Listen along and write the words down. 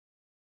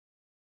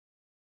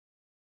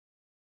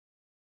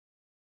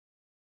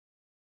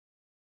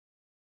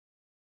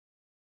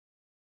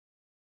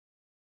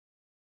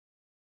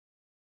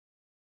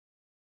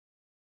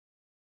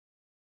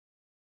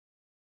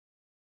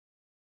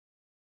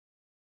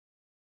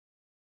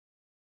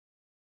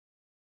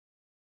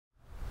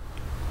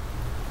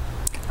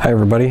Hi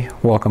everybody,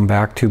 welcome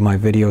back to my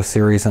video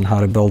series on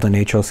how to build an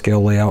HO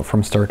scale layout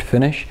from start to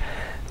finish.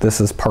 This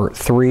is part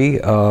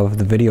 3 of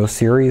the video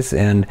series,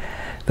 and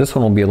this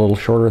one will be a little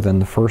shorter than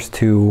the first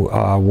two.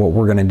 What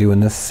we're going to do in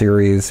this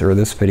series, or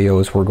this video,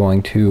 is we're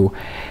going to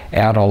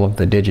add all of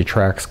the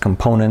Digitrax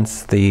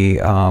components, the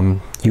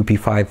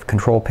UP5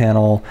 control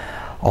panel,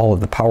 all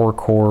of the power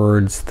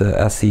cords, the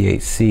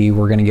SE8C.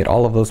 We're going to get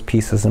all of those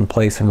pieces in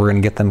place, and we're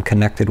going to get them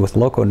connected with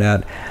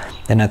LocoNet.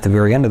 And at the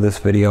very end of this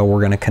video,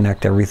 we're going to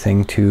connect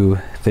everything to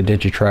the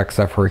Digitrax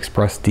Zephyr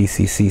Express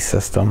DCC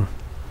system.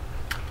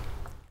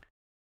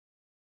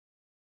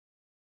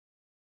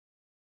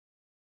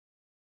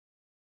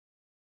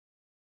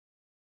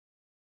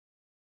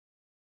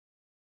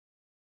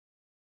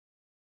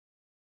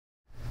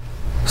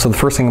 So the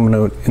first thing I'm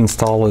going to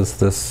install is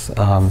this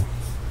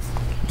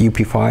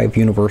UP5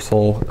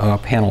 Universal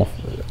Panel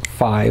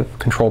 5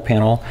 control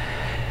panel.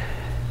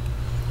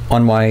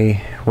 On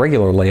my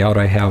regular layout,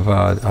 I have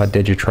a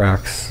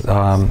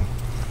Digitrax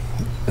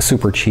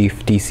Super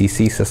Chief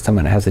DCC system,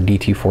 and it has a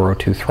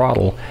DT402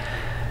 throttle.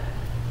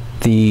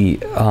 The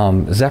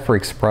Zephyr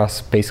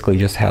Express basically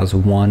just has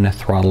one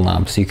throttle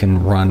knob, so you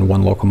can run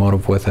one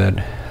locomotive with it.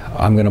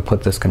 I'm going to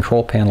put this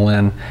control panel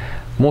in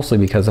mostly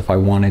because if I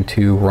wanted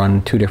to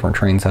run 2 different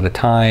trains at a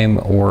time,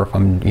 or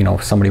if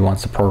if somebody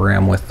wants to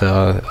program with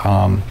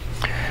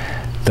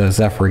the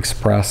Zephyr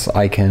Express,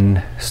 I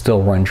can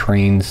still run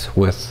trains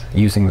with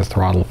using the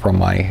throttle from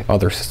my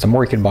other system,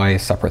 or you could buy a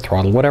separate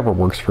throttle, whatever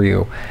works for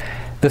you.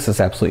 This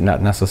is absolutely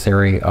not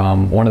necessary.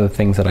 One of the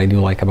things that I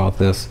do like about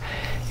this,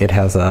 it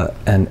has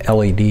an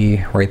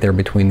LED right there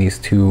between these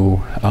two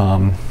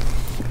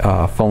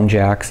phone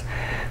jacks.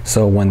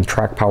 So when the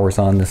track power is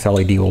on, this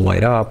LED will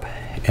light up,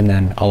 and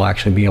then I'll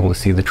actually be able to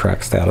see the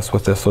track status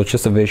with this. So it's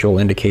just a visual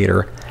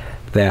indicator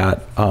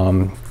that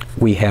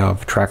we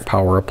have track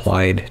power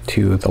applied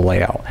to the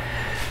layout.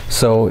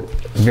 So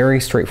very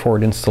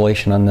straightforward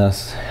installation on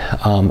this.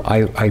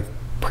 I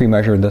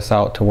pre-measured this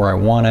out to where I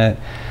want it,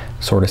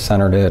 sort of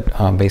centered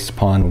it based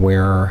upon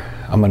where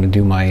I'm going to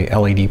do my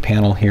LED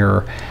panel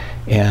here,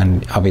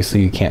 and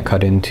obviously you can't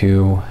cut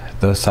into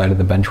the side of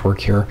the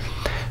benchwork here.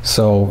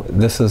 So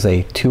this is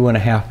a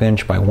 2.5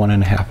 inch by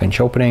 1.5 inch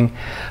opening.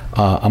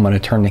 I'm going to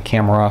turn the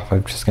camera off.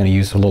 I'm just going to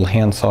use a little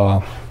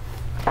handsaw,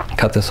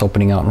 cut this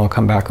opening out, and we'll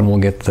come back and we'll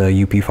get the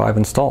UP5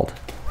 installed.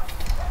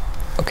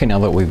 Okay, now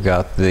that we've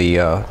got the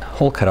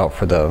hole cut out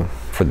for the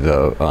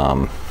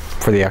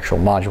actual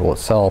module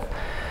itself,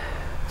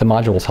 the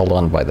module is held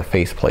on by the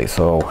faceplate.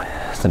 So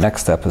the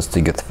next step is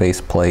to get the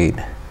faceplate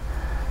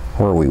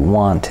where we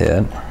want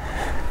it.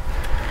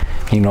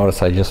 You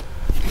notice I just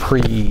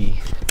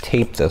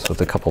pre-taped this with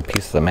a couple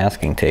pieces of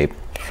masking tape.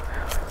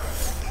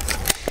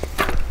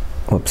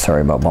 Whoops,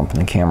 sorry about bumping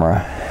the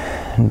camera.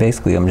 And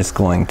basically I'm just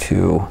going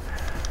to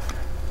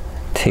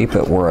tape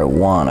it where I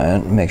want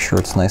it, make sure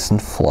it's nice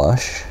and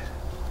flush,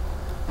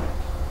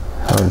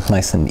 or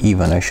nice and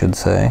even, I should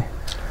say.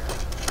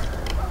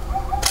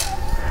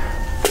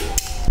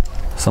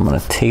 So I'm going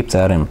to tape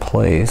that in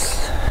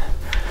place,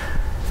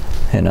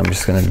 and I'm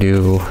just going to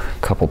do a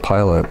couple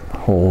pilot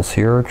holes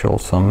here, drill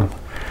some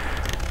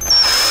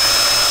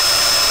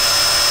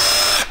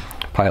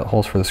pilot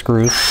holes for the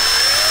screws.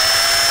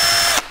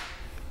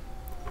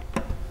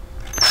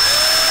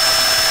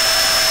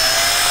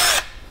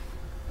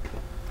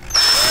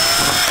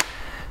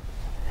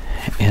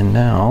 And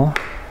now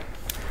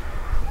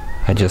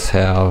I just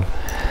have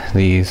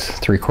these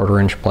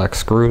 3/4 inch black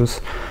screws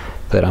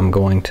that I'm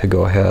going to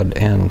go ahead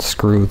and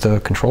screw the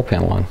control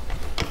panel on.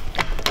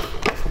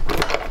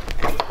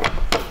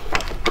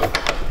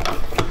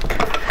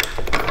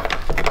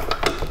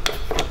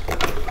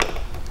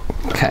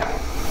 Okay,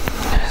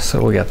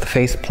 so we got the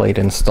faceplate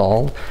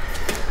installed.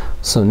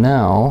 So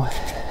now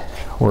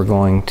we're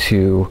going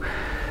to,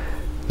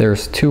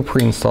 there's 2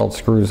 pre-installed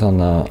screws on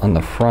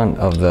the front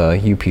of the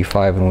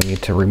UP5, and we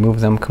need to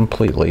remove them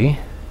completely.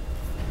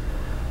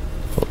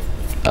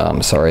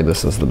 Sorry,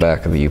 this is the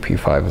back of the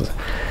UP5.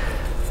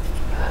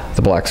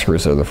 The black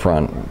screws are the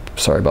front.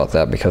 Sorry about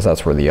that, because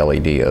that's where the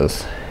LED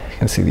is. You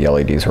can see the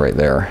LEDs right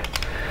there.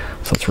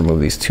 So let's remove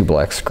these 2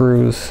 black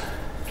screws.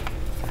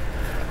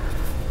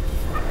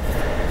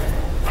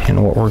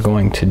 And what we're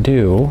going to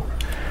do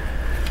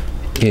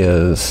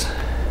is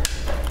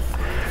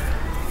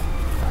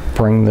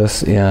bring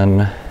this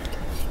in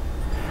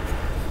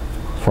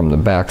from the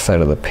back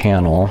side of the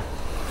panel.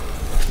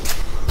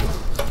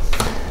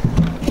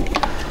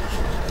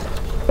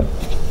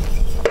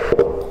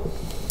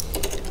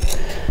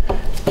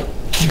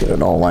 Get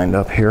it all lined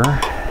up here.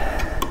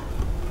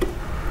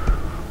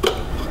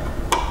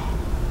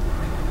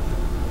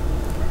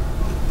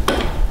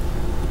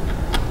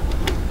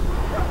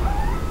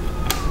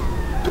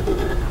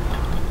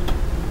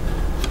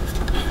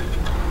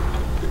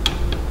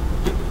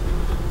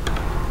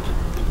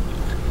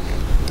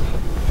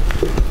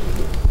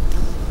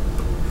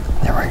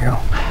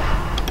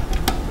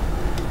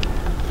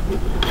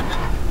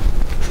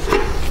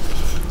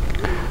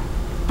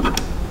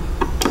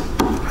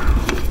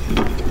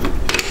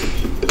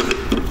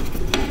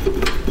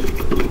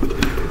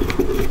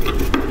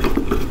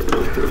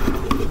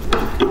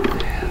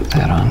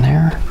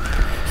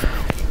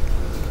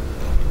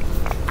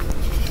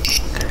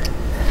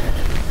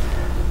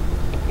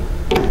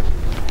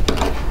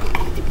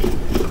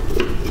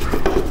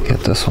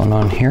 this one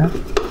on here.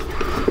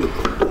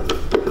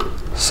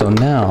 So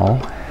now,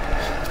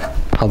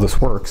 how this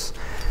works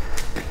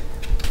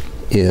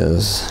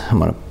is, I'm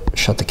going to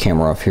shut the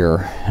camera off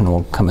here and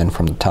we'll come in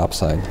from the top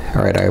side.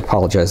 All right, I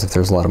apologize if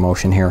there's a lot of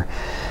motion here.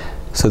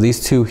 So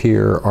these two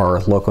here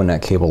are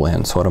LocoNet cable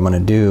in. So what I'm going to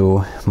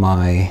do,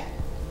 my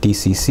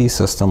DCC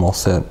system will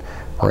sit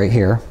right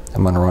here.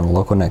 I'm going to run a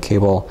LocoNet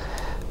cable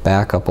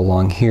back up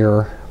along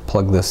here,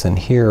 plug this in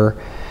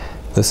here.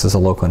 This is a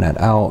LocoNet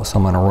out, so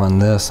I'm going to run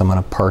this. I'm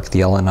going to park the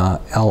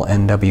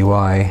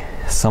LNWI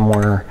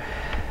somewhere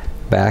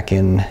back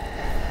in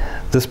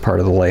this part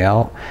of the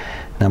layout.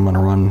 And I'm going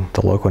to run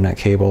the LocoNet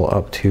cable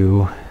up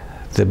to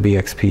the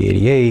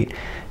BXP88,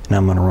 and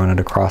I'm going to run it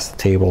across the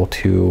table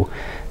to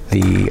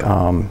the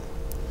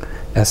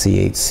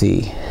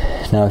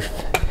SE8C. Now,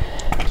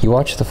 if you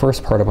watch the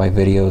first part of my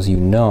videos, you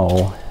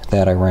know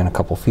that I ran a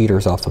couple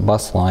feeders off the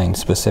bus line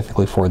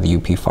specifically for the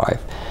UP5.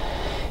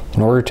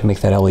 In order to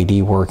make that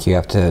LED work, you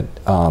have to,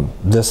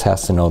 this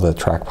has to know that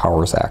track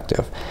power is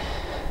active.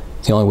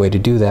 The only way to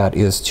do that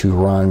is to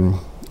run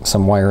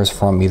some wires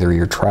from either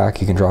your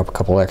track. You can drop a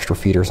couple extra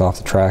feeders off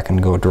the track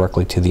and go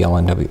directly to the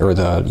LNW or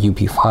the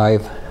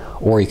UP5,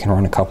 or you can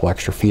run a couple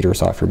extra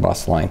feeders off your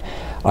bus line.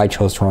 I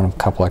chose to run a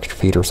couple extra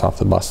feeders off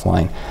the bus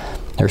line.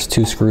 There's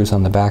two screws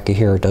on the back of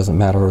here. It doesn't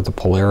matter the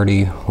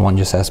polarity. One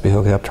just has to be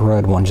hooked up to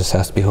red, one just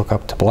has to be hooked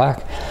up to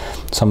black.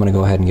 So I'm going to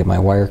go ahead and get my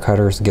wire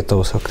cutters, get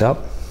those hooked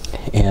up,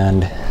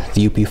 and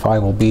the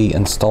UP5 will be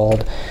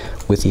installed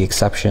with the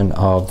exception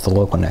of the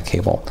LocoNet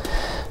cable.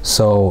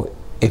 So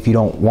if you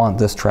don't want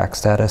this track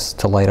status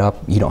to light up,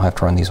 you don't have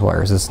to run these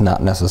wires. It's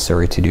not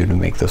necessary to do to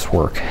make this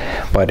work.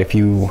 But if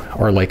you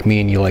are like me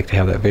and you like to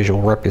have that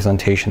visual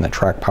representation that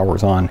track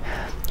power's on,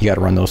 you got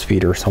to run those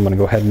feeders. So I'm going to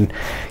go ahead and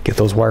get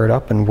those wired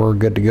up and we're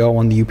good to go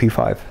on the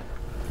UP5.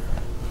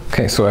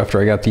 Okay, so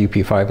after I got the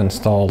UP5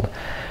 installed,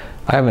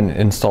 I haven't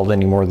installed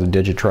any more of the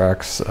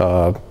Digitrax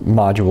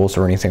modules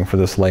or anything for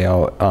this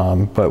layout,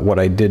 but what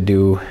I did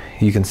do,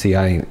 you can see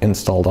I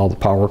installed all the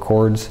power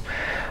cords.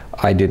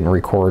 I didn't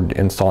record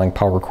installing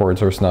power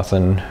cords. There's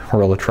nothing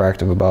real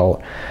attractive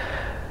about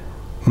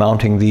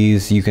mounting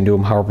these. You can do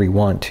them however you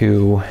want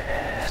to.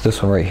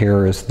 This one right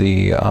here is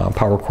the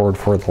power cord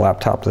for the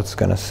laptop that's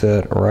going to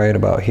sit right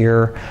about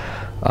here.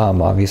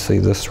 Obviously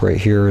this right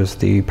here is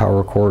the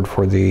power cord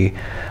for the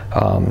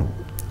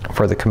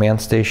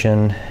command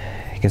station.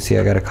 You can see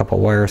I got a couple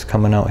wires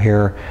coming out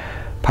here.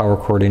 Power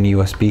cord and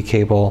USB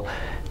cable.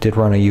 Did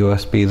run a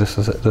USB.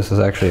 This is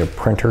actually a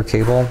printer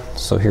cable.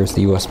 So here's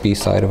the USB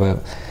side of it,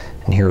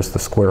 and here's the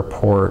square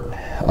port.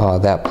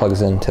 That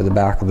plugs into the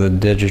back of the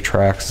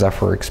Digitrax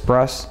Zephyr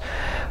Express.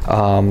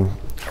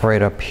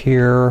 Right up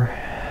here,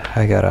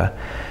 I got a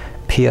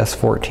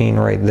PS14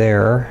 right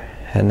there,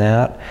 and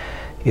that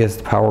is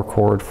the power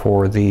cord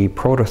for the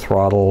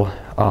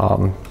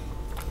Protothrottle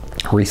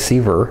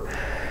receiver.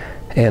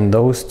 And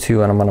those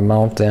two, and I'm going to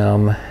mount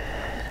them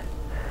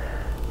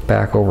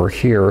back over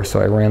here. So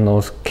I ran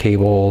those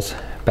cables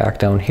back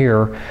down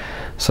here.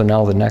 So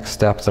now the next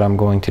step that I'm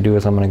going to do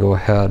is I'm going to go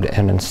ahead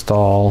and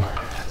install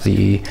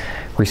the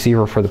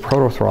receiver for the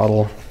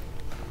Protothrottle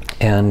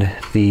and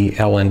the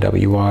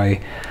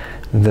LNWI.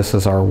 This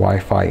is our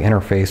Wi-Fi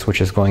interface,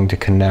 which is going to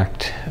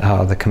connect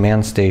the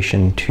command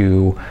station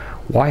to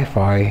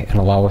Wi-Fi and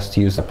allow us to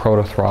use the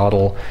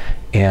Protothrottle,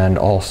 and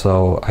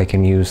also I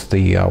can use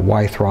the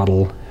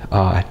Y-Throttle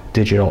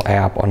digital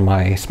app on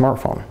my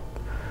smartphone.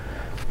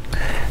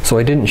 So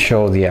I didn't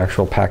show the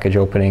actual package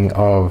opening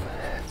of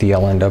the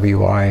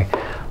LNWI.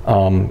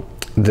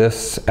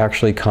 This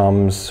actually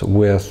comes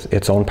with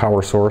its own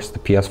power source, the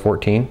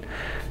PS14,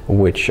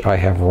 which I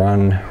have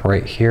run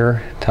right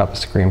here. Top of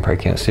the screen,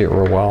 probably can't see it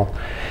real well.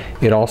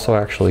 It also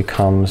actually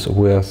comes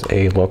with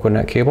a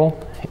LocoNet cable,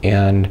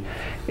 and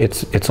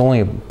it's only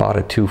about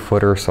a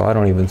 2-footer, so I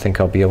don't even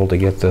think I'll be able to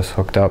get this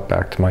hooked up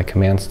back to my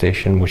command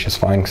station, which is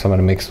fine because I'm going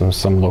to make some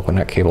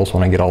LocoNet cables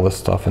when I get all this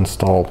stuff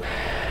installed.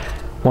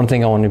 One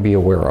thing I want to be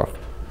aware of,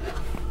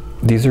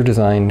 these are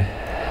designed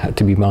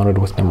to be mounted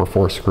with number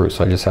 4 screws.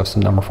 So I just have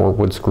some number 4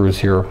 wood screws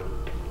here.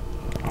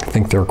 I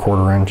think they're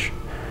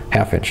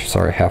half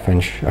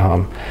inch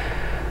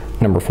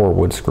number 4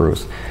 wood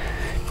screws.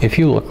 If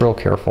you look real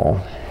careful,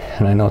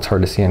 and I know it's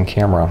hard to see on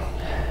camera,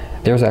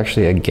 there's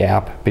actually a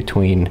gap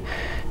between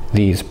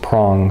these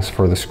prongs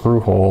for the screw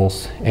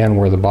holes and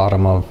where the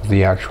bottom of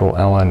the actual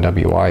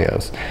LNWI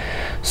is.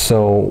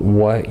 So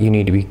what you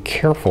need to be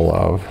careful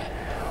of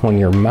when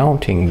you're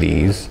mounting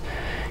these,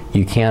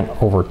 you can't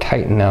over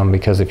tighten them,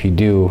 because if you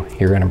do,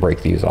 you're going to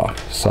break these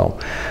off. So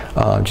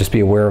just be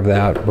aware of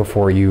that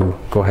before you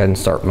go ahead and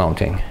start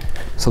mounting.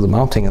 So the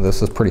mounting of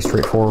this is pretty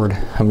straightforward.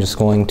 I'm just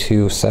going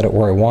to set it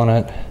where I want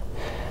it,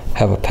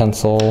 have a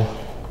pencil,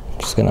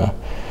 just gonna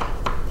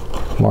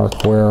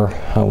mark where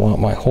I want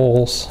my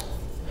holes.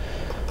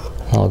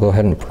 I'll go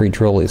ahead and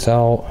pre-drill these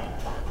out.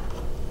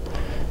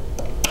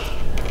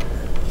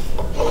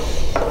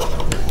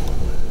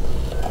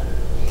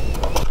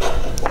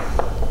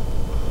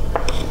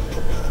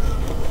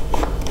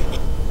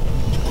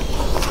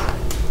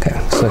 Okay,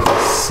 so if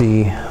you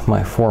see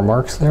my 4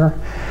 marks there.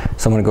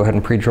 So I'm going to go ahead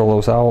and pre-drill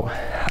those out.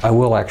 I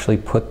will actually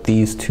put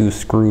these 2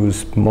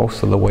 screws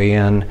most of the way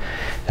in,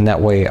 and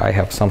that way I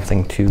have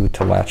something to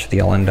latch the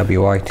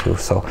LNWI to.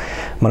 So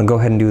I'm going to go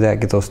ahead and do that,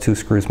 get those 2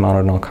 screws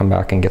mounted, and I'll come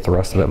back and get the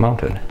rest of it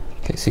mounted.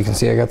 Okay, so you can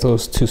see I got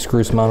those 2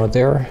 screws mounted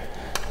there.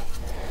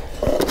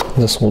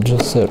 This will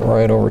just sit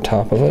right over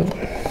top of it.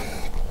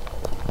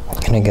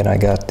 And again, I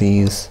got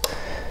these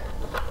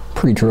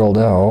pre-drilled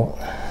out,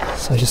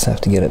 so I just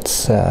have to get it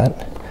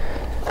set.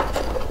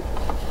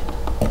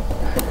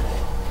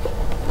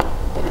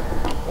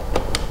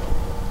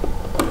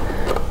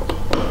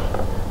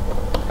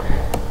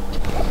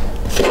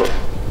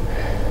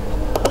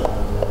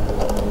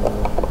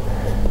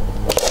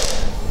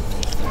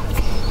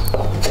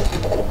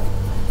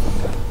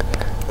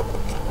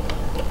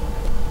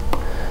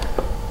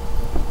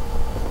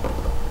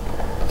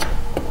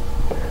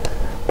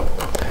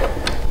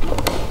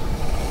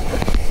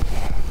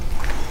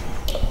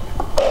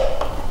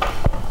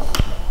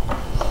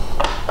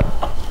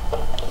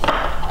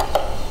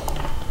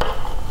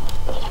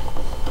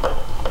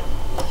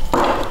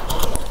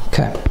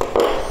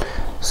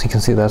 So you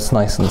can see that's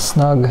nice and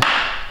snug.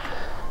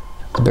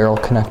 The barrel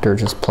connector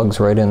just plugs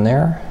right in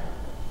there.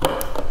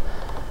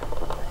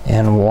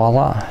 And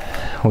voila,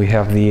 we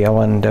have the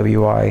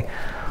LNWI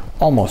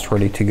almost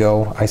ready to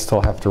go. I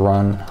still have to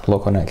run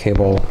LocoNet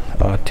cable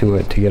to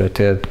it to get it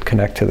to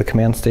connect to the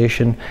command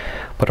station,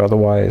 but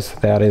otherwise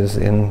that is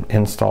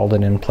installed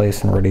and in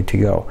place and ready to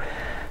go.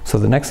 So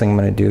the next thing I'm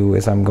going to do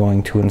is I'm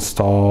going to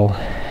install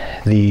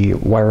the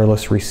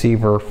wireless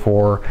receiver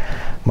for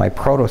my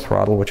proto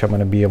throttle, which I'm going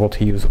to be able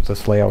to use with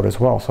this layout as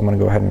well. So I'm going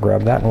to go ahead and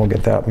grab that, and we'll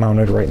get that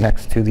mounted right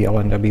next to the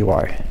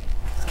LNWI.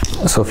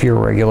 So if you're a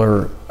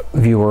regular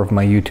viewer of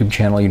my YouTube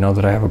channel, you know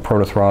that I have a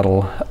proto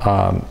throttle.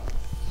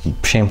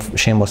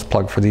 Shameless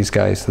plug for these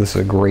guys. This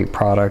is a great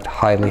product.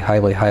 Highly,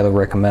 highly, highly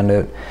recommend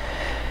it.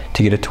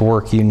 To get it to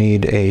work, you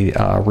need a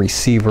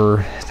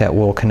receiver that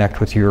will connect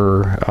with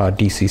your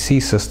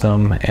DCC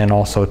system and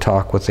also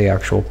talk with the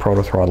actual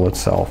proto throttle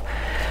itself.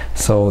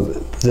 So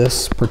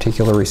this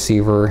particular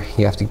receiver,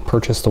 you have to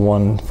purchase the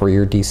one for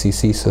your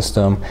DCC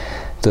system.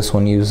 This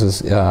one uses,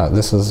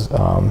 this is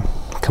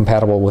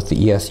compatible with the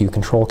ESU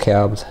control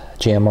cabs,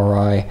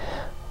 JMRI,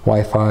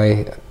 Wi-Fi,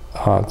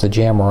 the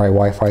JMRI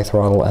Wi-Fi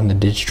throttle, and the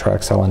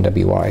Digitrax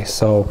LNWI.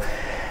 So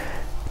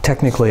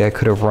technically I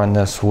could have run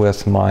this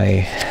with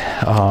my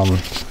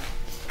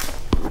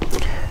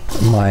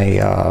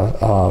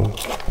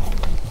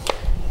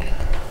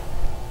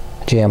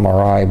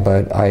JMRI,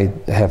 but I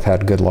have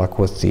had good luck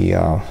with the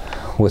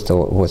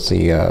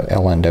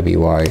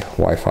LNWI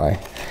Wi-Fi.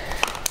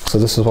 So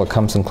this is what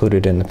comes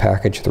included in the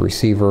package: the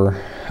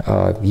receiver,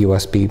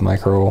 USB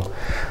micro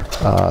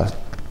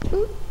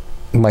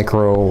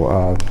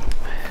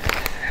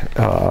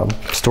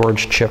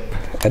storage chip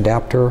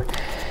adapter,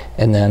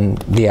 and then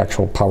the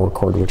actual power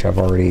cord, which I've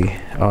already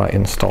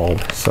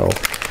installed. So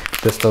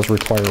this does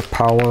require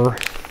power,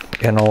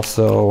 and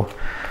also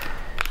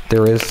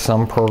there is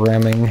some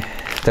programming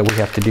that we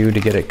have to do to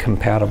get it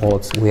compatible.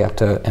 We have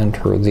to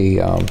enter the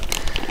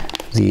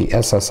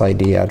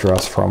SSID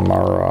address from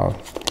our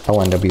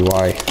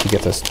LNWI to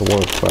get this to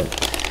work,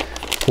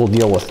 but we'll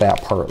deal with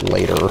that part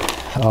later.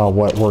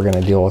 What we're going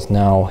to deal with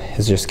now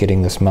is just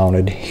getting this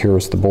mounted.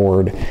 Here's the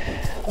board,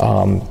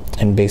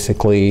 and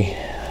basically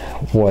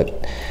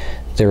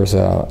there's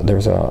a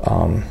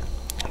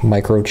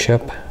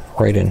microchip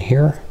right in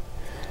here,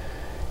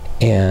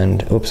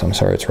 and oops, I'm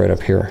sorry, it's right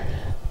up here.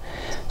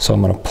 So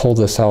I'm going to pull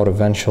this out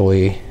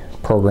eventually,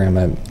 program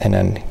it, and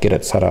then get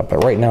it set up.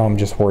 But right now I'm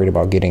just worried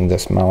about getting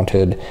this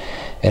mounted,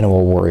 and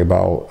we'll worry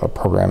about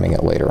programming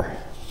it later.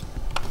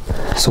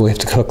 So we have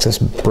to hook this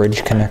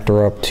bridge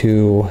connector up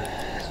to,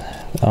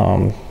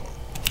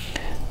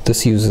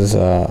 this uses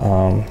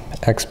a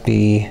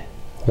XB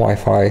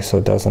Wi-Fi, so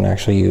it doesn't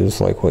actually use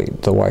like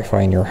the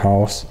Wi-Fi in your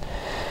house.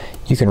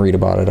 You can read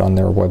about it on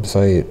their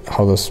website,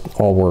 how this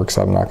all works.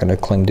 I'm not going to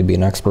claim to be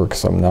an expert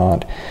because I'm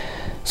not.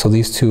 So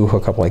these two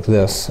hook up like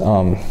this,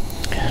 and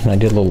I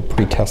did a little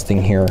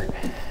pre-testing here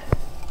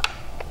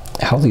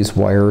how these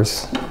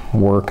wires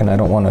work, and I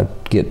don't want to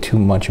get too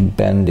much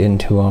bend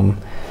into them.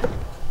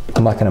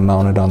 I'm not going to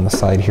mount it on the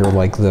side here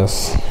like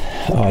this,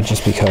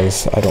 just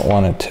because I don't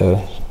want it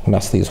to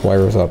mess these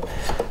wires up.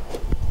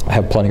 I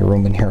have plenty of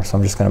room in here, so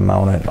I'm just going to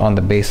mount it on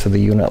the base of the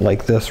unit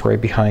like this, right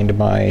behind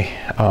my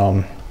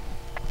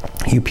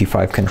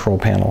UP5 control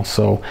panel.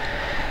 So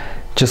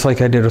just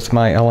like I did with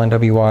my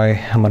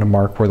LNWI, I'm going to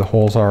mark where the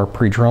holes are,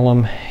 pre-drill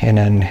them, and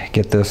then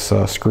get this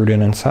screwed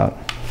in and set.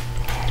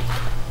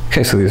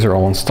 Okay, so these are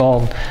all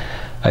installed.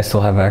 I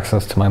still have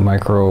access to my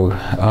micro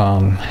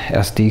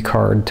SD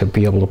card to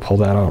be able to pull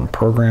that out and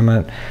program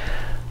it.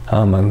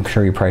 I'm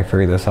sure you probably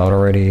figured this out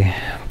already,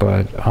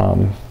 but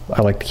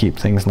I like to keep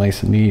things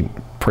nice and neat.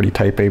 Pretty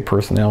type A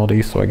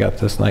personality, so I got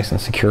this nice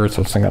and secure,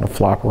 so it's not going to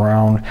flop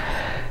around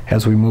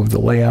as we move the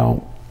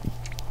layout.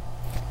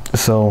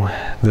 So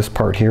this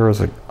part here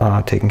is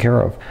taken care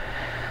of.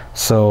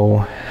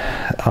 So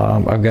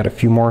I've got a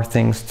few more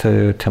things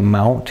to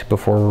mount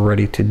before we're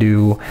ready to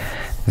do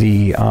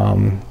the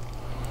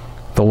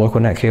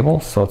LocoNet cable.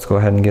 So let's go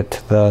ahead and get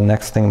to the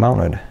next thing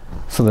mounted.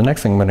 So the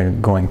next thing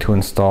I'm going to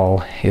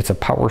install, it's a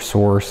power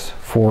source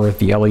for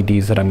the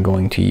LEDs that I'm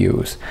going to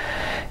use.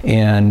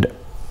 And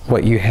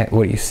what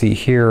you see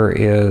here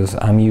is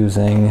I'm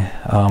using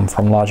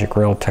from Logic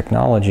Rail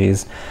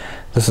Technologies.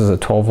 This is a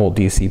 12 volt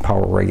DC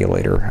power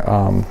regulator.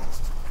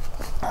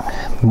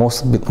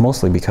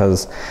 Mostly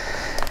because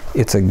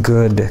it's a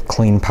good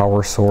clean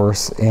power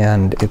source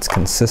and it's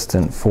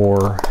consistent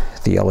for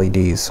the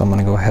LEDs. So I'm going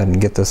to go ahead and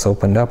get this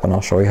opened up and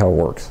I'll show you how it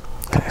works.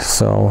 Okay,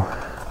 so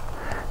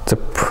it's a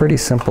pretty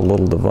simple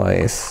little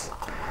device.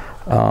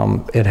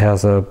 It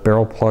has a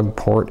barrel plug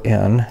port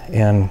in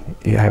and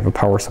you have a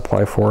power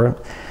supply for it.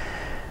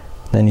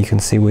 Then you can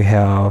see we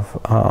have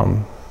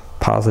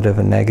positive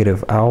and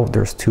negative out.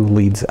 There's 2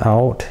 leads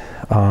out.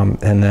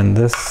 And then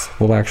this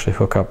will actually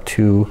hook up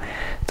to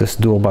this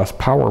dual bus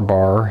power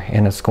bar,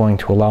 and it's going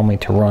to allow me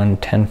to run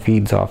 10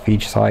 feeds off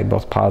each side,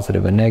 both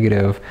positive and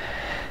negative.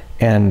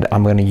 And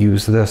I'm going to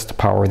use this to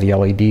power the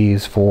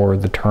LEDs for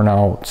the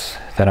turnouts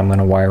that I'm going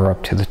to wire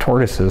up to the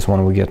Tortoises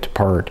when we get to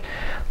part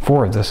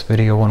 4 of this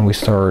video, when we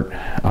start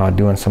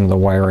doing some of the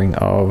wiring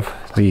of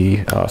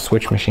the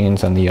switch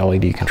machines and the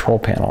LED control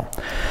panel.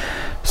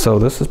 So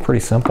this is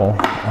pretty simple.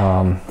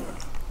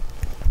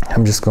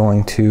 I'm just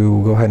going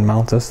to go ahead and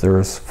mount this.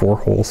 There's 4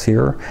 holes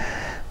here.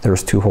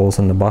 There's 2 holes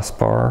in the bus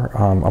bar.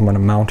 I'm going to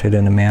mount it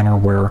in a manner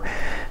where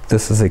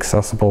this is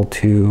accessible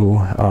to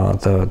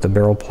the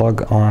barrel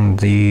plug on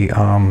the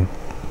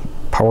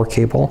power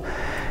cable.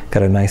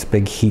 Got a nice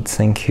big heat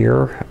sink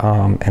here,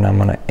 and I'm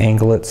going to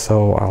angle it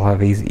so I'll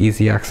have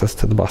easy access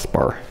to the bus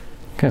bar.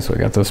 Okay, so I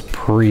got this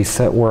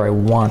preset where I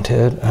want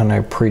it, and I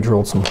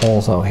pre-drilled some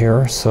holes out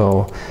here.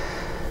 So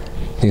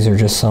these are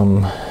just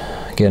some,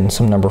 again,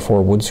 some number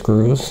 4 wood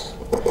screws.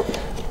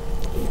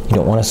 You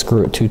don't want to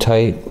screw it too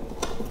tight,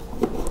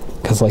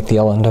 because like the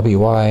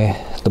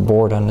LNWI, the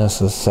board on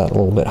this is set a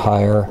little bit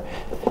higher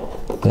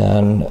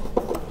than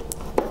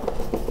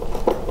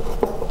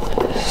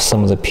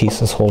some of the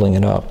pieces holding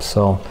it up.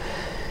 So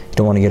you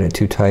don't want to get it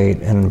too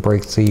tight and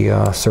break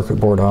the circuit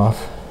board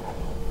off.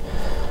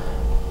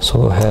 So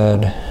go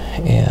ahead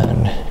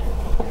and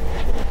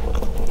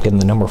getting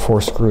the number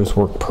 4 screws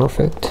work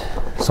perfect.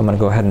 So I'm going to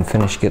go ahead and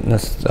finish getting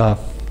this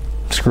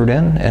screwed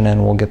in, and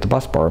then we'll get the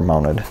bus bar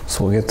mounted.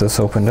 So we'll get this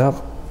opened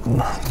up.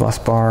 Bus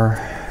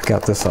bar,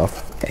 got this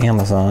off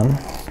Amazon.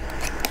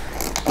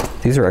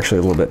 These are actually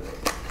a little bit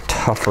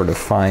tougher to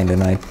find,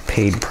 and I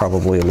paid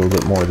probably a little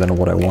bit more than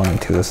what I wanted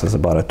to. This is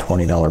about a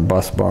 $20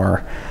 bus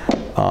bar.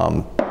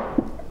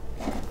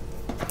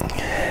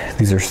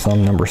 These are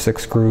some number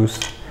 6 screws.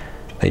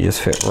 They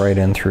just fit right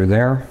in through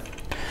there.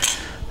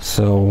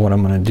 So what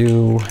I'm going to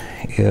do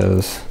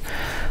is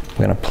I'm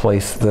going to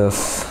place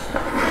this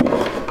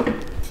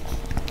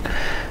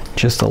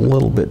just a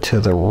little bit to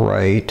the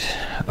right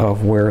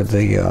of where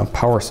the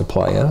power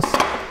supply is.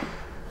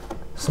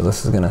 So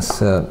this is going to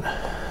sit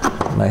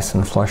nice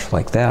and flush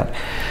like that.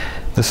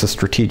 This is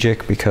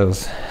strategic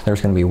because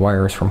there's going to be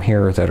wires from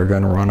here that are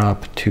going to run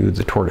up to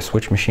the Tortoise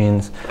switch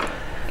machines.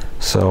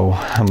 So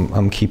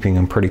I'm keeping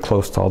them pretty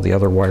close to all the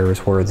other wires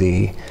where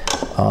the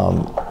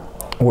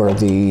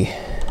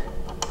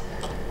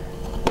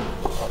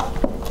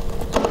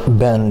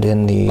bend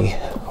in the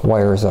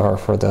wires are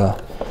for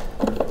the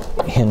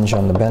hinge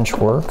on the bench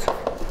work.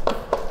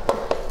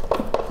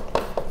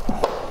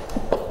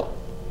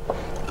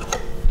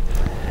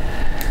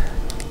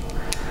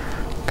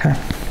 Okay.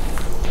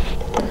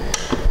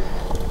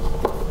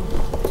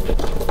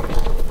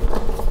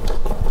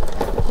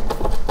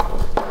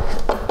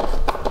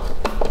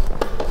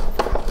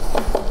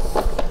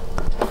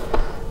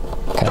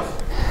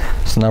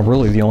 So now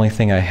really the only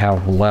thing I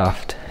have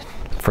left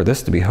for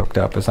this to be hooked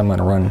up is I'm going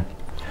to run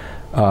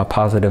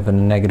positive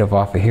and negative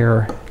off of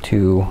here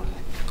to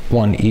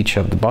one each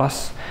of the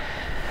bus.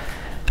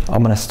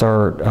 I'm going to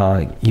start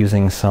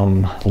using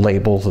some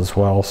labels as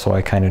well, so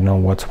I kind of know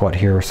what's what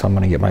here. So I'm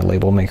going to get my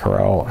label maker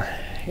out,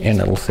 and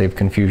it'll save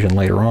confusion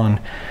later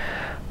on.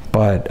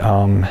 But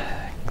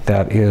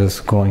that is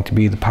going to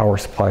be the power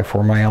supply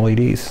for my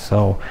LEDs.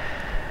 So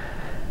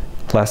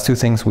last 2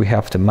 things we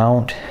have to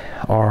mount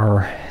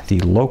are the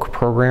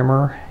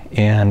LokProgrammer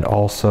and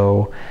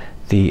also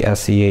the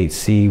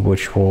SE8C,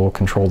 which will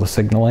control the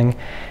signaling,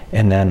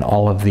 and then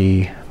all of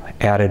the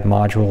added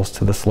modules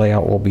to this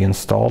layout will be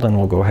installed, and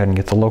we'll go ahead and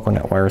get the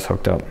LocoNet wires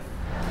hooked up.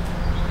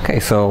 Okay,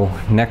 so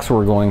next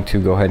we're going to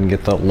go ahead and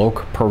get the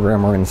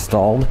LokProgrammer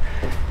installed,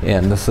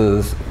 and this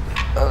is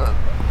a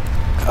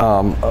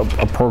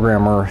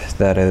programmer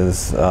that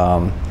is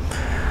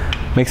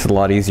makes it a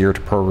lot easier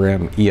to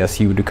program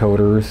ESU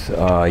decoders.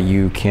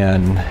 You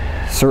can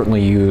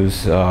certainly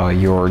use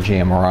your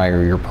JMRI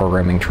or your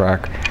programming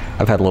track.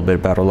 I've had a little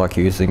bit better luck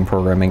using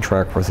programming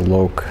track with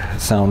Lok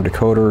sound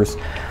decoders.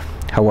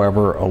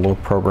 However, a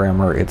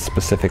LokProgrammer, it's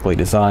specifically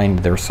designed,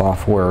 their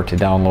software to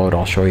download.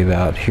 I'll show you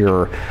that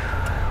here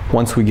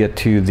once we get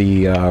to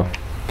the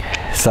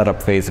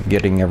setup phase of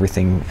getting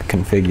everything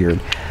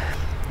configured.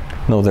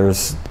 No,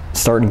 there's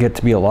starting to get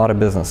to be a lot of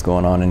business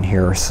going on in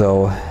here.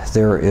 So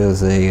there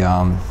is a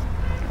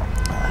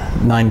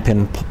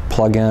 9-pin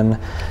plug-in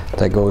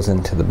that goes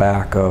into the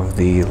back of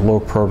the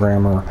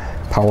LokProgrammer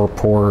power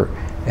port,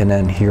 and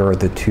then here are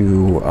the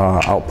two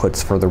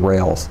outputs for the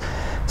rails.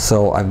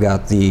 So I've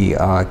got the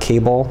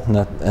cable,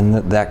 and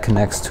that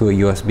connects to a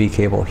USB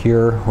cable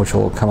here, which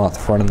will come out the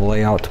front of the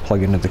layout to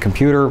plug into the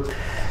computer.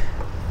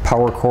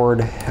 Power cord,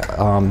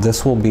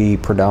 this will be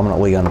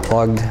predominantly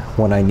unplugged.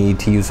 When I need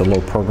to use a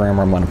LokProgrammer,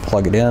 I'm going to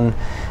plug it in,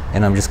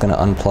 and I'm just going to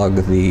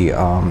unplug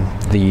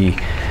the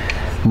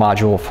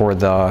module for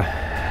the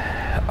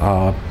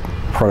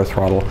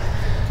protothrottle.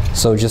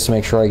 So just to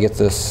make sure I get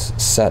this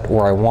set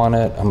where I want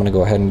it, I'm going to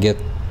go ahead and get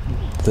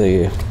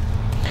the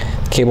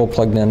cable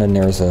plugged in, and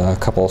there's a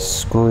couple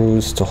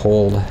screws to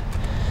hold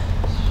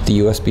the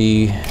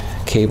USB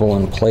cable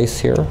in place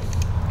here.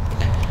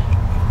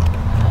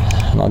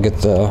 And I'll get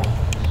the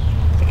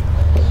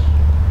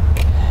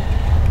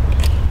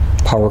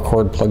power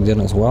cord plugged in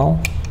as well.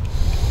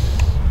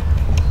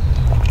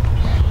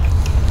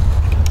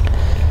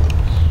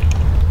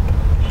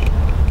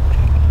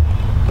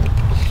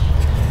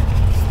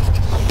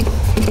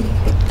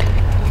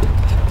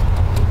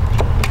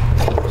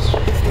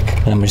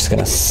 I'm just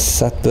going to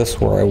set this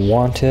where I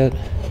want it.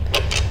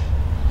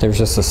 There's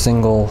just a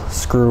single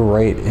screw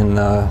right in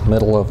the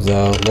middle of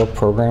the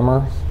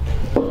LokProgrammer,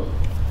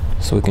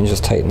 so we can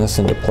just tighten this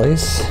into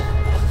place.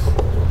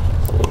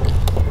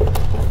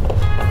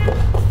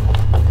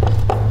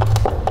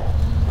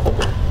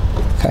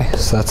 Okay,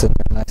 so that's in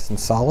there nice and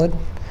solid.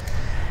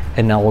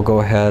 And now we'll go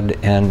ahead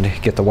and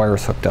get the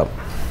wires hooked up.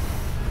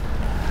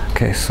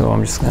 Okay, so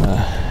I'm just going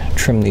to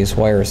trim these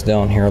wires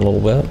down here a little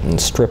bit and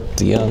strip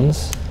the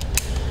ends.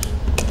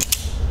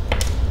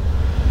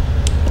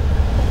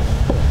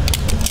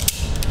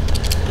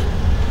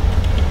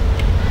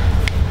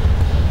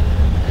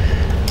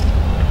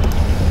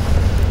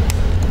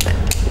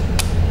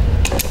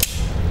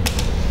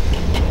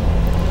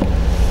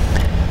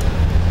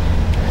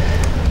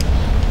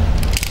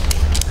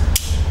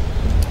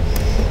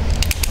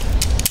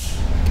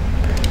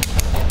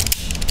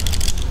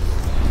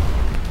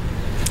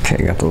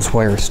 Okay, got those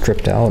wires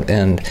stripped out,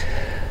 and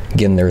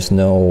again, there's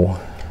no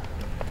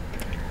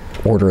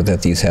order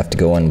that these have to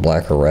go in,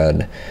 black or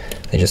red.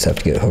 They just have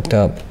to get hooked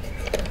up.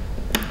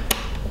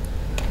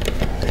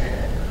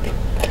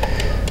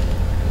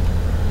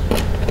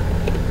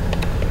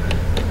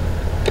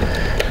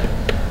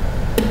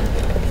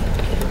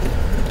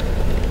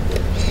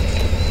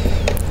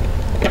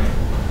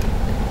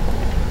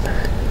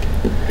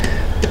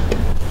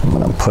 I'm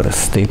going to put a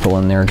staple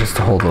in there just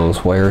to hold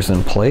those wires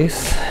in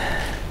place.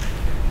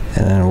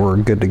 And then we're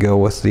good to go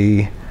with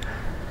the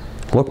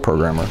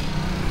LokProgrammer.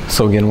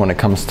 So again, when it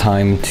comes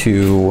time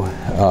to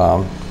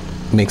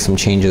make some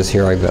changes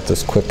here, I've got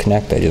this quick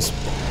connect. I just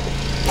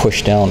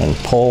push down and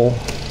pull.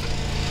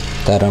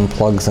 That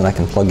unplugs, and I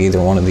can plug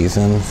either one of these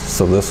in.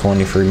 So this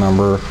one, if you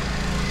remember,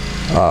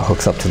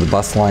 hooks up to the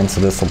bus line, so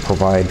this will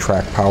provide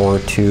track power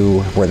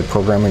to where the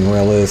programming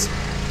rail is.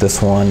 This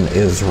one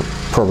is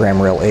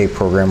program rail A,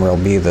 program rail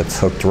B, that's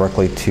hooked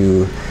directly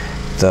to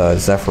the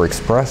Zephyr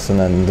Express, and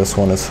then this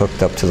one is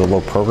hooked up to the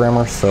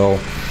LokProgrammer. So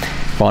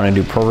if I want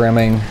to do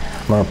programming,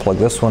 I'm going to plug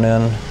this one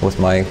in with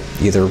my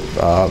either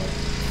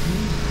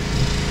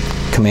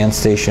command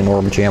station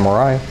or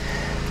JMRI.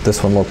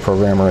 This one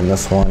LokProgrammer, and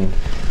this one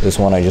is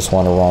one I just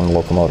want to run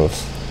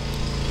locomotives.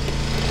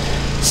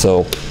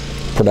 So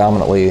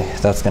predominantly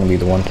that's going to be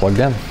the one plugged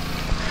in.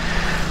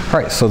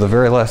 Alright, so the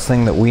very last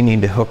thing that we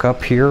need to hook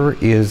up here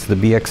is the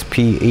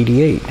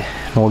BXP88,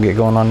 and we'll get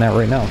going on that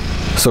right now.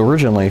 So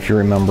originally, if you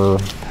remember,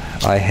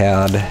 I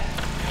had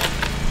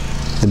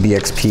the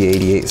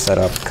BXP88 set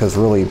up because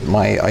really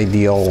my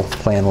ideal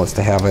plan was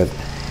to have it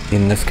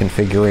in this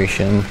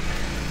configuration,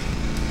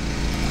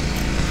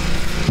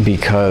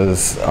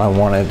 because I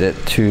wanted it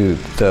to,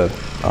 the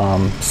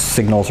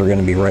signals are going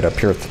to be right up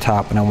here at the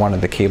top, and I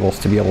wanted the cables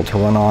to be able to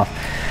run off.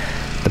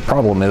 The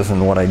problem is,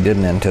 and what I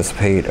didn't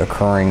anticipate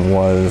occurring,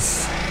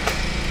 was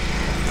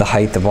the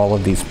height of all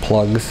of these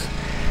plugs.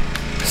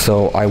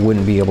 So I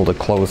wouldn't be able to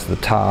close the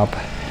top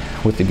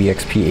with the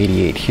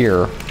BXP88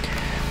 here.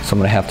 So I'm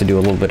going to have to do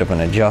a little bit of an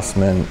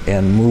adjustment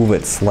and move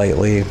it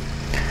slightly.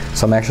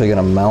 So I'm actually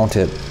going to mount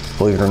it,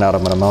 believe it or not,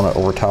 I'm going to mount it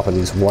over top of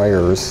these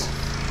wires,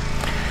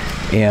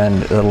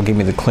 and it'll give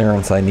me the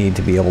clearance I need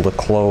to be able to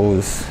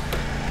close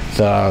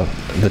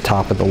the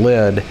top of the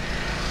lid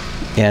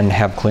and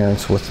have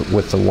clearance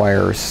with the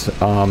wires.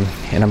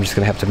 And I'm just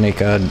going to have to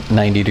make a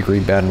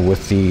 90-degree bend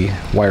with the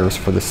wires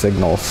for the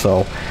signal.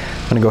 So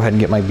I'm going to go ahead and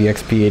get my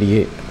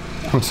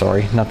BXP88, I'm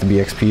sorry, not the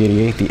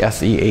BXP88, the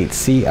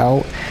SE8C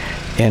out,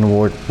 and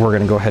we're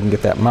going to go ahead and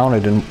get that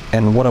mounted.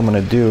 And what I'm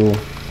going to do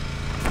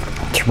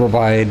to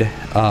provide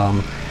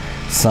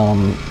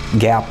some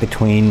gap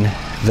between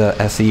the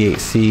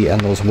SE8C and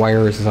those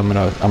wires is I'm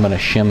going to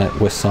shim it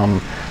with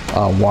some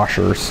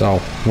washers. So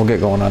we'll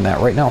get going on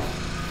that right now.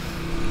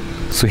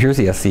 So here's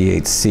the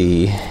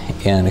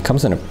SE8C, and it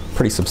comes in a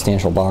pretty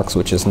substantial box,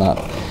 which is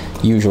not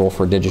usual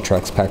for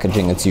Digitrax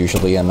packaging. It's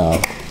usually in a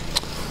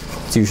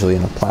It's usually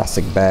in a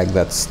plastic bag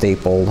that's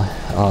stapled,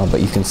 but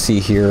you can see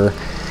here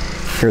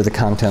are the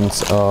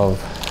contents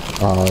of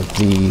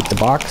the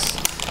box.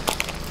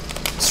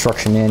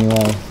 Instruction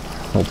manual.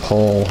 We'll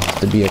pull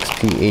the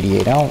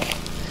BXP88 out,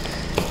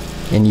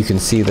 and you can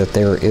see that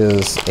there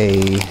is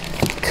a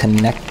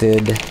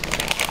connected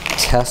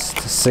test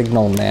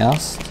signal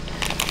mast.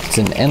 It's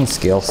an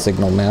N-scale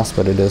signal mast,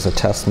 but it is a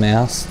test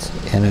mast,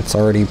 and it's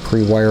already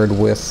pre-wired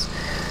with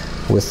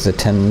the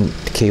 10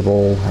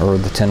 cable, or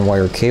the 10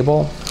 wire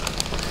cable.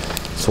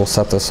 So we'll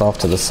set this off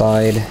to the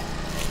side,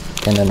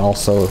 and then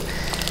also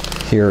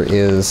here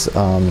is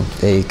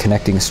a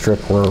connecting strip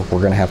where we're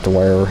going to have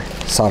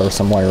to solder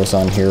some wires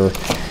on here,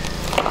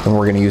 and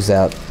we're going to use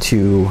that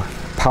to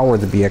power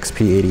the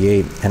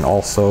BXP88 and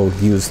also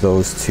use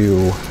those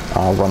to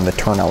run the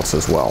turnouts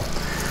as well.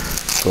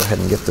 Go ahead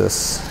and get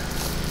this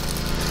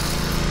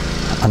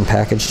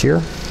unpackaged here,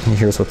 and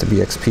here's what the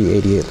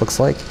BXP88 looks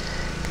like.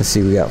 You can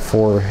see we got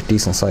 4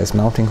 decent sized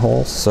mounting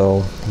holes.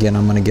 So again,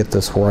 I'm going to get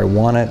this where I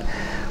want it,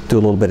 do a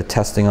little bit of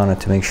testing on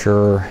it to make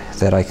sure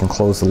that I can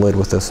close the lid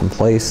with this in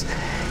place,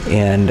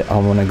 and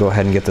I'm going to go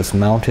ahead and get this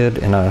mounted,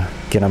 and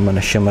again I'm going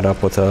to shim it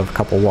up with a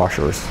couple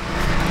washers.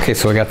 Okay,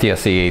 so I got the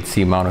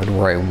SE8C mounted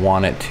where I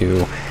want it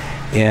to,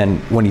 and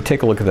when you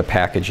take a look at the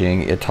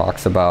packaging, it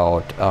talks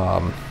about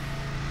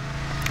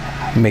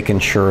making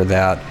sure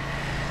that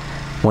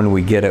when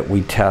we get it,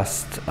 we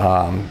test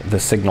the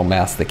signal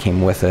mast that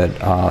came with it.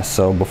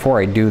 So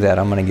before I do that,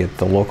 I'm going to get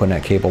the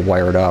LocoNet cable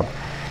wired up,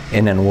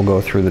 and then we'll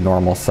go through the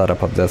normal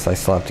setup of this. I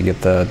still have to get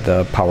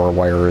the power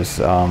wires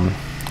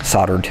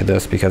soldered to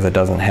this because it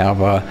doesn't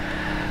have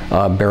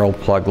a barrel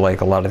plug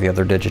like a lot of the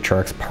other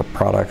Digitrax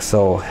products.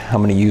 So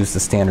I'm going to use the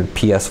standard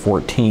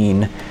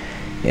PS14,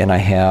 and I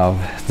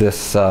have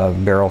this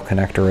barrel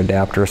connector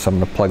adapter, so I'm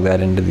going to plug that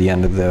into the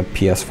end of the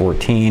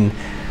PS14,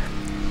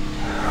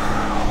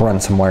 run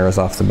some wires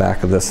off the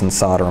back of this and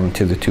solder them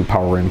to the 2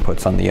 power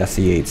inputs on the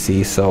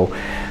SE8C. So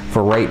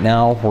for right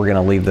now, we're going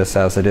to leave this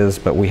as it is,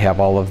 but we have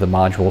all of the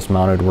modules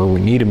mounted where we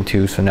need them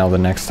to, so now the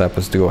next step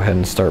is to go ahead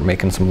and start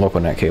making some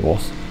LocoNet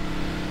cables.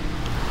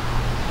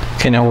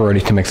 Okay, now we're ready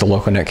to make the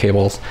LocoNet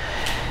cables.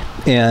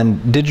 And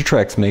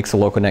Digitrax makes a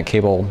LocoNet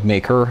cable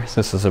maker.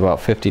 This is about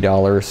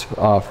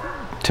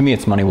 $50. To me,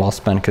 it's money well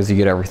spent because you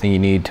get everything you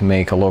need to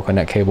make a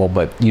LocoNet cable,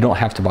 but you don't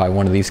have to buy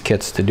one of these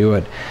kits to do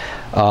it.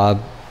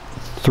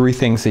 3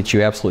 things that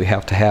you absolutely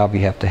have to have.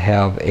 You have to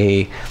have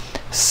a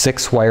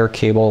 6-wire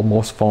cable.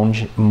 Most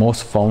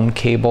phone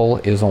cable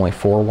is only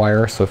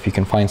 4-wire, so if you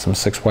can find some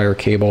 6-wire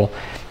cable,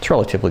 it's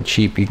relatively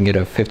cheap. You can get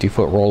a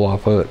 50-foot roll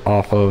off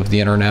of the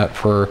internet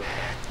for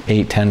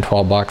 $8, $10,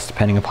 $12,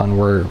 depending upon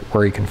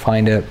where you can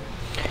find it.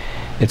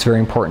 It's very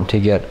important to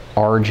get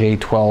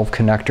RJ12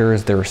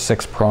 connectors. There are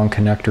 6-prong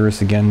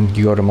connectors. Again,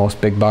 you go to most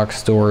big box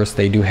stores,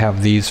 they do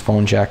have these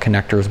phone jack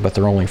connectors, but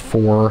they're only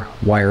 4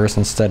 wires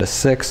instead of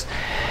 6.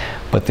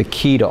 But the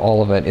key to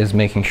all of it is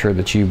making sure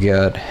that you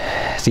get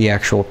the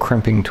actual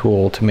crimping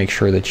tool to make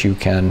sure that you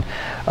can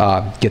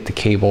get the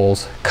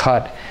cables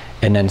cut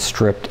and then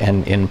stripped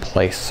and in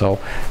place. So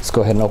let's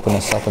go ahead and open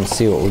this up and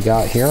see what we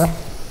got here.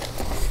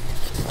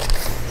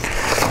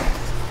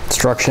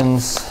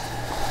 Instructions,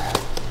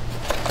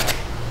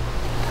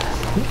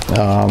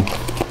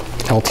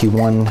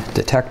 LT1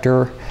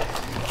 detector.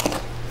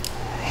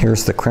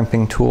 Here's the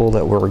crimping tool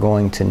that we're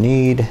going to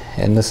need,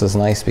 and this is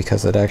nice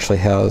because it actually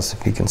has,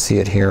 if you can see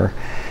it here,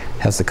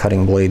 has the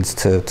cutting blades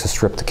to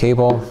strip the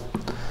cable.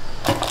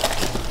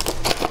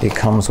 It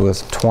comes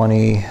with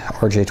 20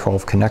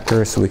 RJ12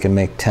 connectors, so we can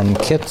make 10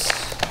 kits.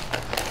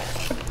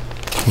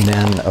 And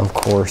then, of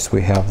course,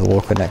 we have the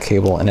LocoNet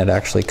cable, and it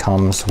actually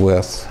comes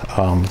with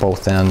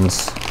both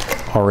ends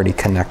already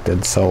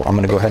connected. So I'm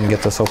going to go ahead and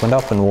get this opened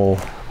up, and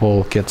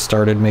we'll get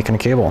started making a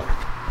cable.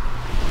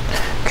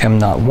 Okay, I'm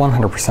not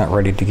 100%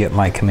 ready to get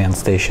my command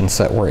station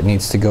set where it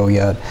needs to go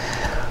yet,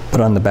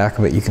 but on the back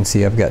of it you can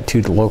see I've got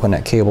 2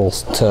 LocoNet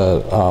cables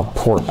to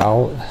port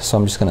out. So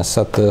I'm just going to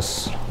set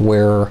this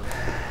where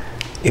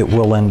it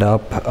will end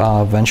up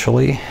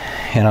eventually,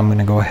 and I'm going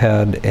to go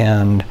ahead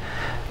and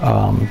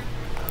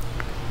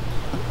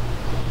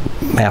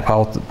map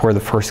out where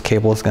the first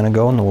cable is going to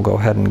go, and then we'll go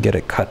ahead and get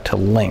it cut to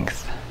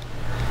length.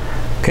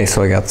 Okay,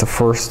 so I got the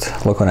first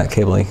LocoNet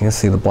cable. You can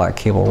see the black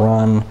cable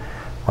runs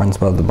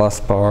above the bus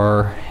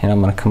bar, and I'm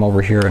going to come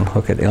over here and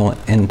hook it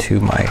into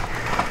my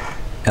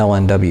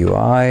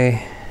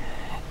LNWI.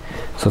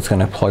 So it's going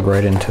to plug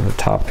right into the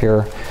top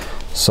here.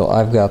 So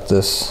I've got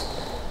this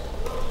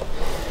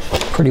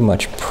pretty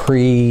much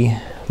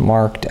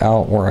pre-marked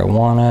out where I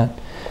want it.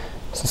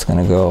 So it's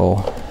going to go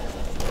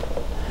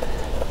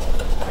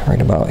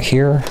right about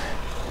here.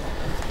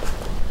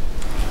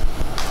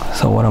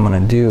 So what I'm going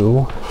to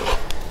do,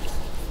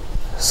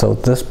 so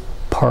this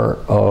part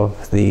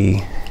of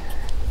the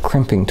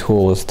crimping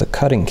tool is the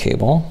cutting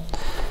cable.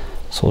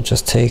 So we'll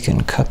just take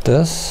and cut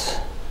this.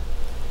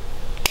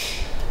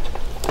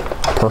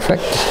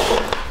 Perfect.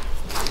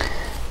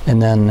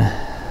 And then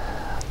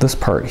this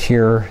part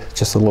here,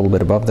 just a little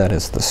bit above that,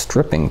 is the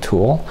stripping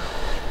tool.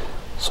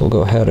 So we'll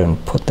go ahead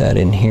and put that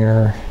in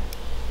here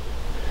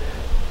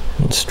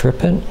and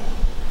strip it.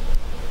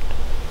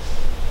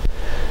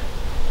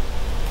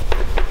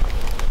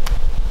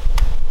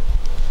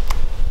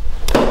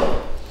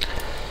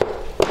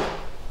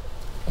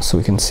 So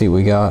we can see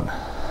we got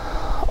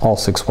all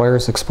 6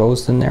 wires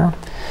exposed in there.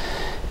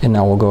 And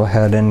now we'll go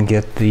ahead and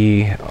get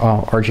the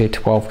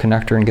RJ12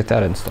 connector and get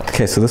that installed.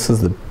 Okay, so this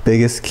is the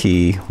biggest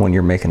key when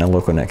you're making a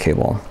LokNet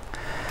cable.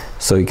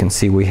 So you can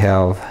see we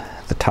have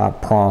the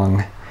top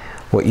prong.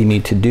 What you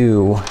need to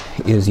do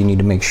is you need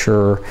to make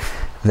sure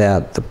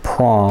that the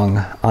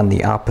prong on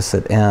the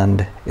opposite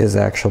end is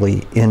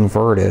actually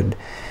inverted,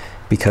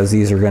 because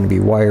these are going to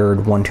be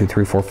wired 1, 2,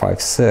 3, 4, 5,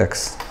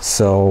 6.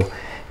 So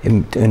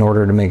in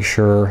order to make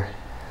sure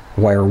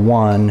wire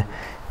 1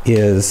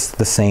 is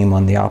the same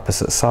on the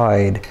opposite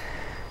side,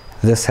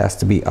 this has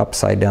to be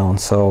upside down.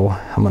 So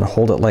I'm going to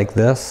hold it like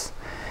this,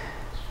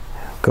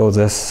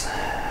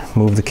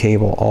 move the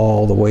cable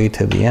all the way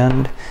to the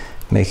end,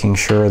 making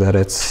sure that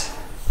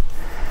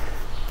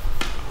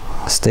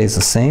stays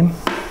the same.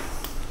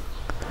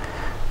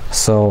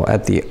 So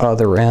at the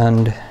other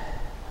end,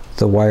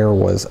 the wire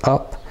was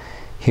up.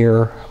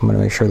 Here, I'm going to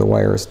make sure the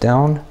wire is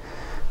down.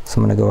 So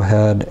I'm going to go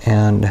ahead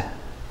and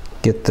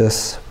get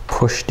this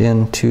pushed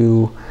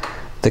into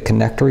the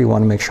connector. You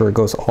want to make sure it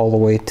goes all the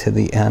way to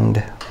the end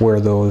where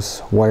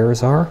those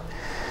wires are.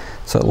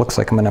 So it looks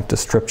like I'm going to have to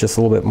strip just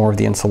a little bit more of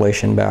the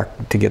insulation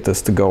back to get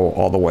this to go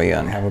all the way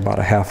in. I have about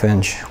a 1/2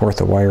 inch worth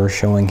of wire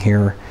showing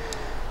here.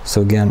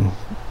 So again,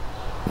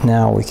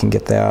 now we can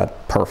get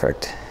that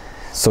perfect.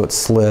 So it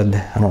slid,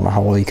 I don't know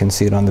how well you can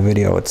see it on the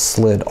video, it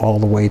slid all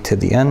the way to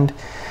the end.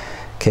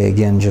 Okay,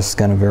 again, just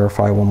going to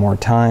verify one more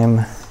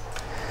time.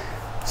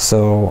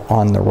 So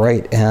on the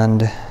right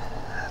end,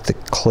 the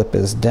clip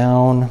is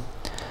down.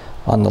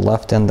 On the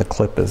left end, the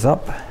clip is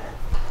up.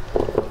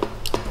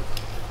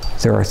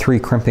 There are 3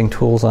 crimping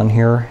tools on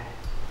here.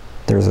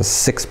 There's a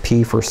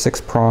 6P for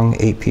 6 prong,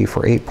 8P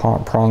for 8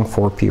 prong,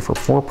 4P for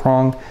 4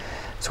 prong.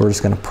 So we're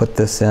just going to put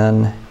this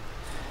in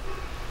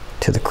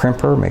to the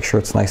crimper, make sure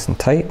it's nice and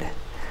tight.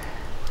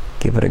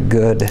 Give it a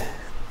good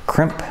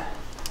crimp.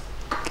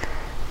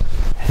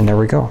 And there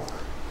we go.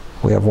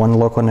 We have one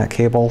LokNet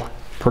cable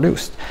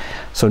produced.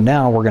 So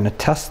now we're going to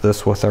test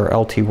this with our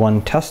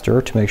LT1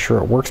 tester to make sure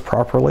it works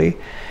properly.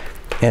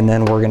 And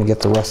then we're going to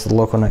get the rest of the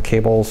LokNet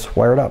cables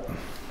wired up.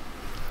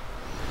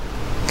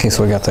 Okay,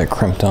 so we got that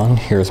crimped on.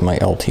 Here's my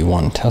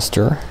LT1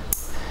 tester.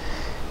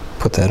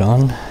 Put that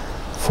on.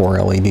 4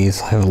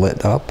 LEDs have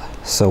lit up,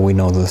 so we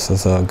know this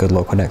is a good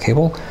LokNet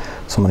cable.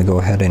 So I'm going to go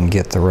ahead and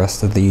get the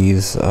rest of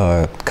these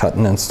cut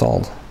and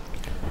installed.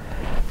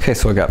 Okay,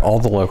 so I got all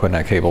the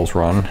LokNet cables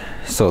run.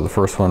 So the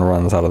first one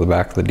runs out of the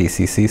back of the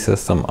DCC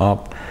system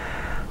up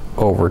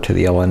over to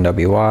the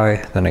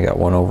LNWI, then I got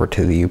one over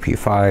to the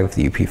UP5,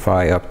 the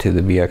UP5 up to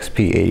the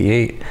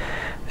BXP88,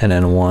 and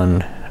then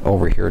one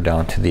over here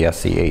down to the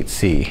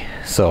SE8C.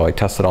 So I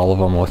tested all of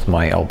them with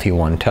my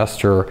LT1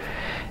 tester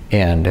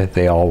and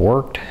they all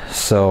worked.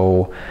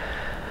 So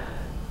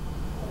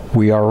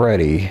we are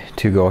ready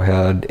to go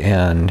ahead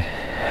and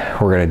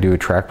we're going to do a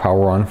track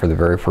power on for the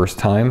very first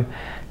time,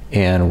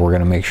 and we're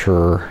going to make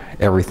sure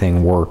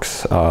everything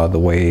works the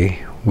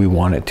way we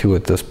want it to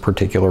at this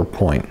particular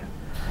point.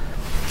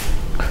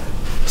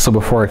 So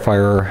before I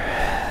fire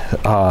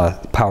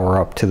power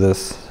up to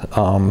this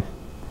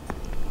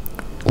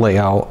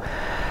layout,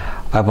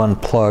 I've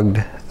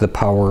unplugged the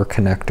power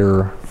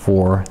connector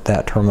for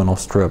that terminal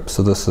strip.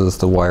 So this is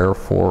the wire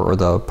for, or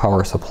the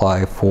power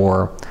supply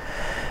for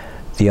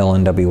the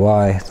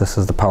LNWI. This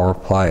is the power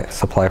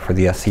supply for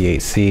the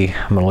SE8C.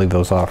 I'm going to leave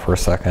those off for a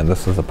second.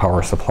 This is the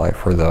power supply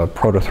for the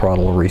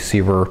proto-throttle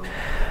receiver.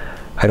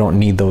 I don't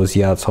need those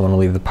yet, so I'm going to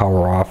leave the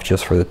power off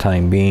just for the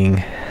time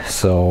being.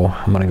 So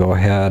I'm going to go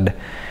ahead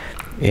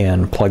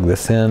and plug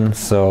this in.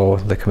 So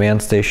the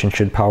command station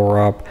should power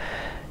up.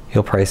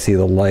 You'll probably see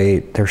the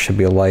light. There should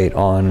be a light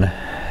on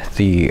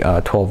the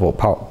 12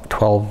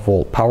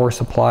 volt power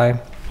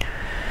supply.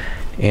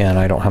 And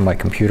I don't have my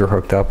computer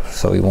hooked up,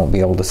 so you won't be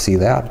able to see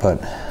that,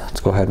 but let's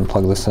go ahead and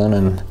plug this in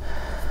and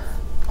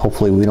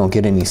hopefully we don't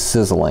get any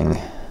sizzling.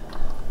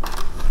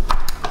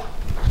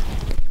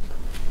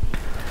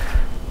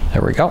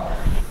 There we go.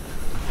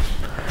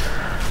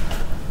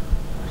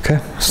 Okay,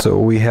 so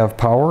we have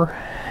power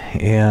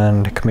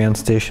and command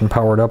station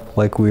powered up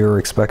like we were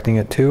expecting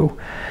it to,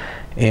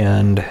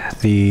 and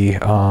the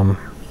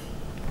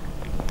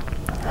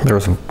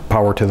there's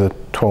power to the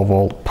 12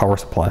 volt power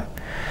supply.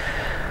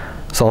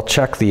 So I'll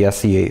check the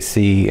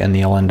SE8C and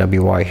the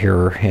LNWI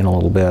here in a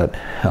little bit.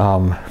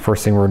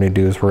 First thing we're going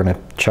to do is we're going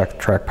to check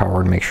track power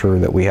and make sure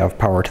that we have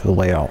power to the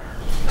layout.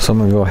 So I'm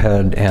going to go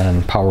ahead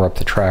and power up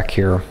the track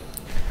here.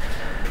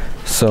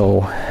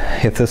 So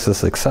if this is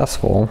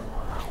successful,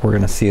 we're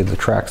going to see the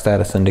track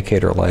status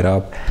indicator light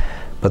up,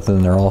 but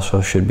then there also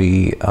should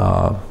be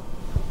a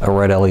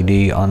red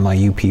LED on my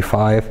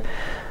UP5.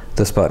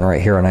 This button right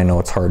here, and I know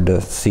it's hard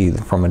to see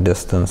from a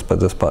distance,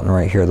 but this button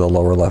right here, the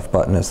lower left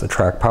button, is the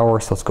track power.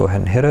 So let's go ahead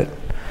and hit it.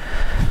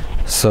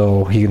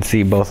 So you can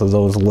see both of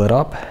those lit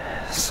up.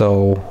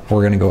 So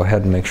we're going to go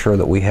ahead and make sure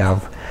that we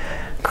have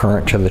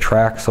current to the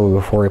track. So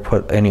before I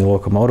put any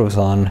locomotives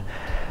on,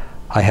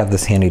 I have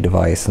this handy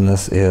device, and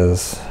this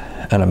is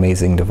an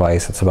amazing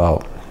device. It's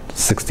about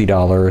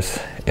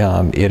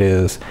 $60. It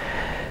is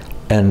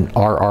an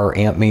RR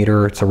amp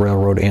meter. It's a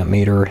railroad amp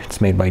meter. It's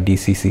made by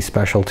DCC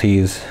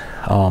Specialties.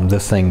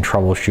 This thing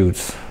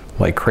troubleshoots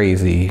like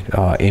crazy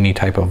any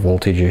type of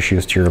voltage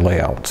issues to your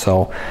layout.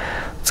 So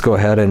let's go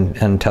ahead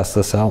and test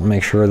this out and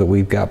make sure that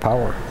we've got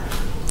power.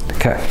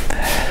 Okay,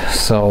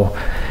 so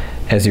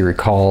as you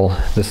recall,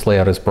 this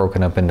layout is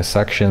broken up into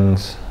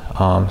sections. So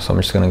I'm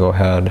just going to go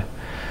ahead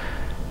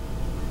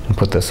and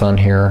put this on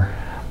here.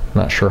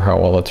 Not sure how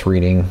well it's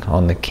reading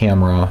on the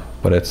camera,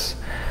 but it's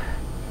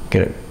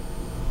get it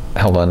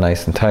held on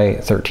nice and tight,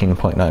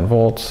 13.9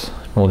 volts.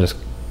 We'll just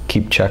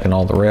keep checking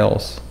all the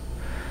rails.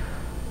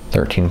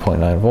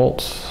 13.9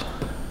 volts,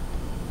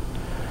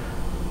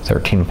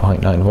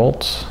 13.9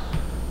 volts,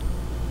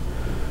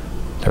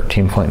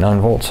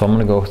 13.9 volts. So I'm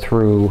going to go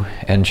through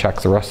and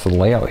check the rest of the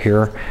layout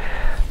here.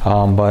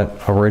 But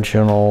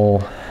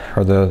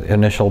the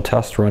initial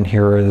test run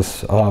here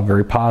is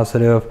very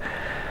positive.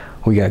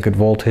 We got good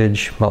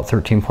voltage. About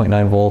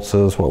 13.9 volts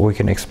is what we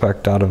can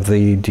expect out of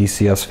the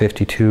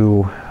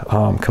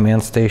DCS52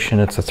 command station.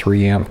 It's a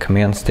 3 amp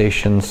command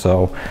station,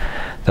 so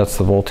that's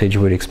the voltage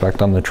we'd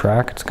expect on the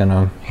track. It's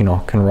gonna,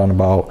 can run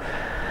about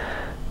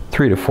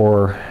 3 to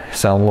 4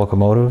 sound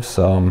locomotives.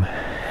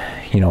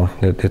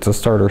 It's a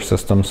starter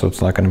system, so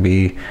it's not going to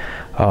be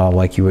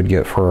like you would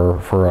get for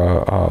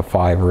a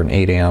 5 or an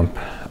 8 amp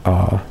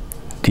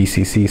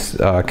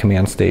DCC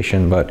command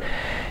station, but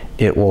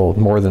it will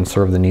more than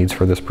serve the needs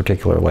for this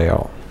particular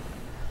layout.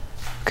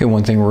 Okay,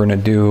 one thing we're going to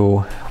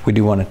do, we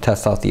do want to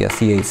test out the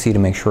SE8C to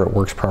make sure it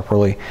works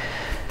properly.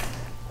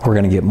 We're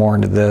going to get more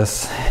into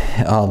this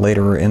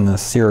later in the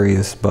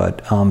series,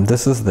 but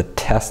this is the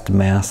test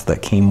mask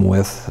that came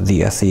with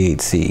the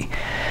SE8C.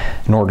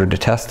 In order to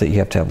test it, you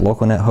have to have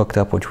LocoNet hooked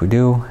up, which we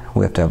do.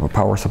 We have to have a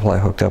power supply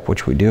hooked up,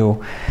 which we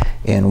do.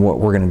 And what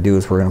we're going to do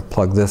is we're going to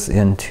plug this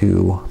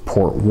into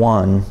port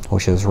 1,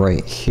 which is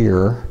right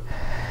here.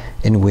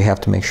 And we have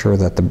to make sure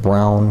that the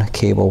brown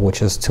cable,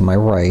 which is to my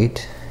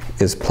right,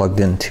 is plugged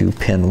into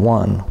pin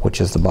 1,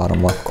 which is the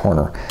bottom left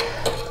corner.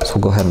 So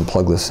we'll go ahead and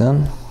plug this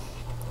in.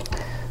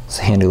 It's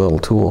a handy little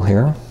tool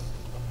here.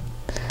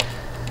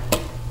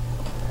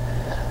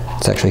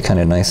 It's actually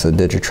kind of nice that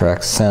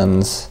Digitrax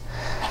sends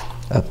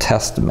a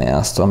test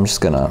mask. So I'm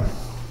just gonna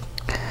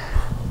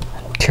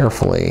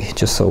carefully,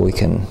 just so we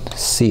can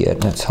see it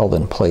and it's held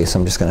in place,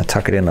 I'm just gonna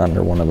tuck it in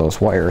under one of those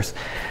wires,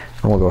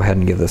 and we'll go ahead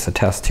and give this a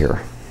test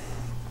here.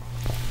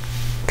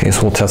 Okay,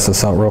 so we'll test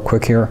this out real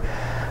quick here.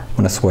 I'm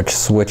going to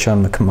switch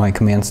on my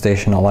command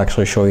station. I'll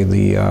actually show you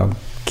the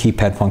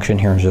keypad function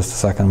here in just a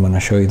second. I'm going to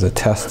show you the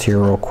test here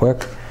real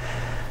quick.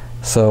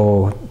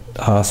 So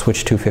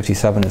switch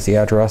 257 is the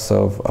address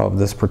of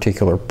this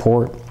particular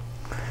port.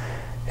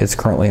 It's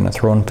currently in a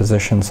thrown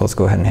position, so let's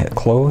go ahead and hit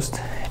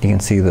closed. You can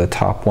see the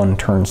top one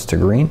turns to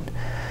green.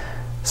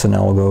 So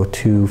now we'll go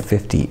to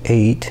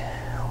 58,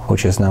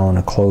 which is now in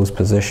a closed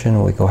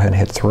position. We go ahead and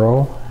hit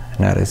throw,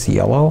 and that is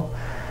yellow.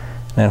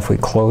 And if we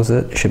close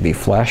it, it should be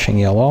flashing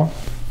yellow.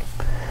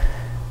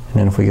 And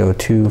then if we go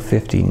to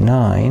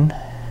 59,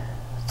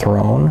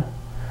 thrown,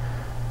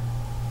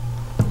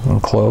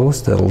 and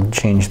closed, that'll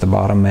change the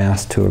bottom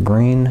mass to a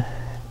green.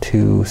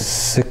 To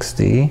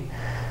 60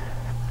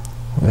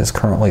 is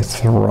currently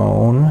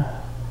thrown.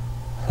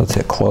 Let's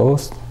hit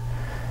closed.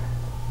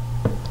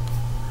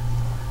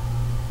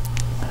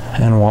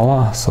 And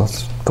voila, so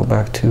let's go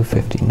back to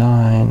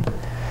 59,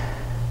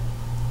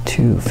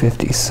 to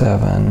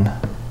 57.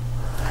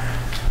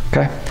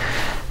 Okay,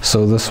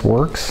 so this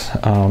works,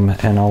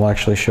 and I'll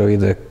actually show you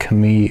the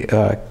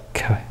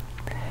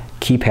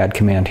keypad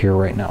command here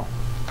right now.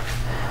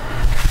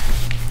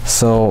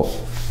 So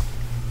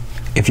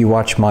if you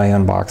watch my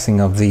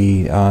unboxing of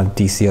the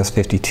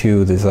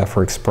DCS52, the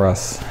Zephyr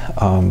Express,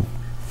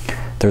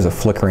 there's a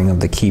flickering of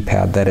the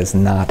keypad that is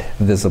not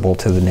visible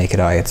to the naked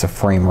eye. It's a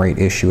frame rate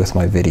issue with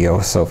my video,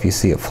 so if you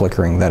see it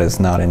flickering, that is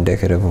not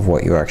indicative of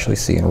what you actually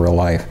see in real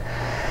life.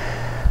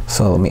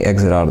 So let me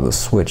exit out of the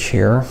switch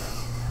here.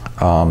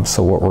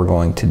 So what we're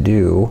going to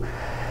do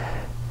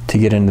to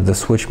get into the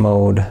switch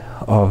mode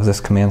of this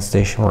command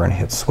station, we're going to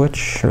hit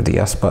switch, or the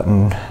S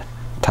button,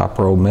 top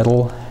row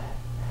middle.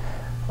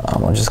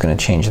 I'm just going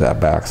to change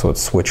that back so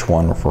it's switch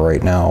 1 for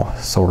right now.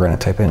 So we're going to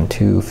type in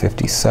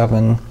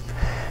 257,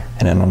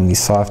 and then on these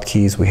soft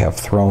keys we have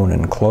thrown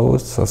and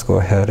closed. So let's go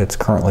ahead, it's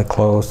currently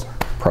closed,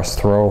 press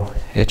throw,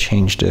 it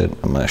changed it.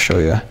 I'm going to show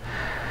you.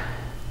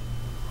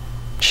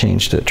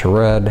 Changed it to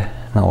red.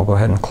 Now we'll go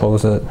ahead and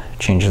close it,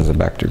 changes it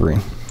back to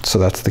green. So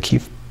that's the key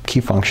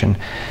function.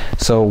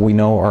 So we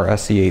know our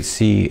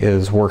SE8C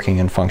is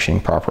working and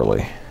functioning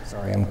properly.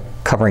 Sorry, I'm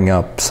covering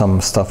up some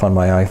stuff on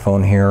my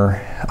iPhone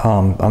here.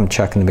 I'm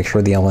checking to make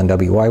sure the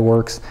LNWI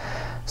works.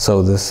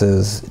 So this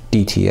is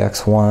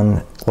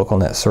DTX1,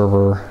 LocalNet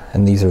server,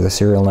 and these are the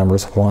serial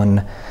numbers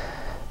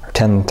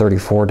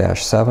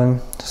 1034-7.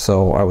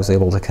 So I was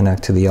able to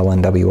connect to the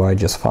LNWI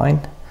just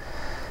fine.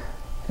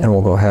 And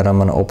we'll go ahead, I'm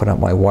going to open up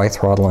my Y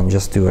throttle and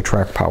just do a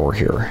track power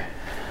here.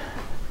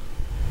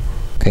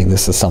 Okay,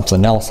 this is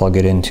something else I'll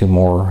get into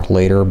more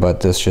later,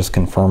 but this just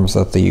confirms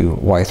that the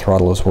Y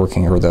throttle is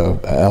working, or the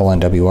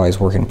LNWI is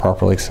working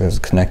properly because it's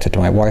connected to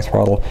my Y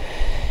throttle.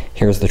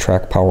 Here's the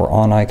track power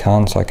on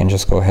icon, so I can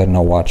just go ahead and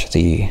I'll watch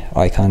the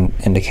icon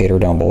indicator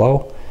down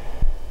below.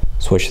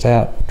 Switch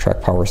that,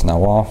 track power is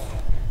now off.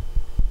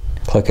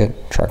 Click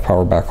it, track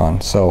power back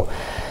on. So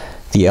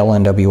the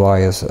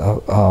LNWI is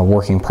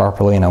working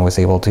properly, and I was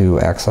able to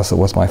access it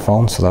with my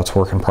phone, so that's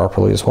working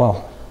properly as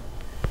well.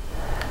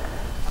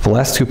 The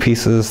last two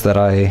pieces that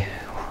I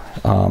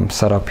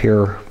set up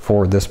here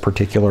for this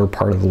particular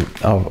part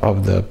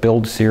of the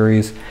build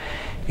series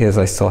is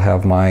I still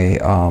have my,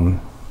 and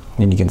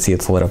you can see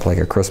it's lit up like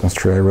a Christmas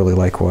tree. I really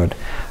like what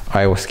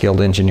Iowa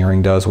Scaled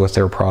Engineering does with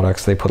their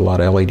products. They put a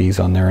lot of LEDs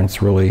on there, and it's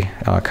really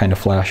kind of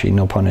flashy,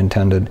 no pun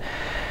intended.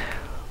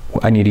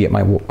 I need to get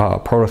my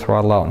proto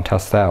throttle out and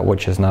test that,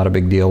 which is not a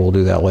big deal. We'll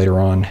do that later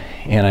on.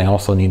 And I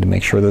also need to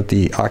make sure that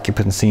the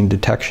occupancy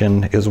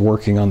detection is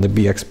working on the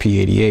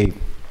BXP88.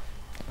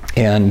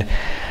 And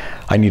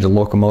I need a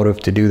locomotive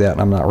to do that,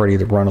 and I'm not ready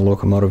to run a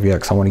locomotive yet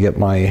because I want to get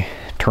my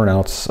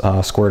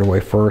turnouts squared away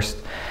first.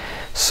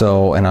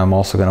 So, and I'm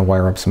also going to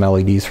wire up some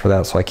LEDs for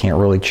that, so I can't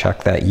really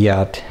check that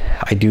yet.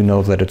 I do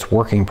know that it's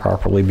working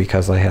properly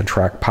because I had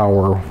track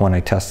power when I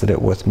tested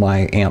it with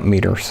my amp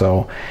meter,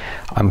 so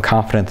I'm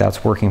confident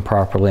that's working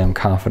properly. I'm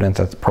confident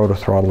that the proto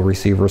throttle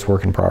receiver is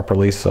working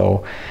properly.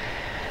 So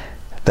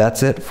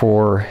that's it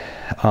for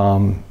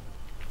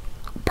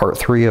part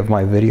 3 of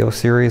my video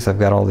series. I've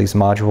got all these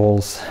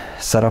modules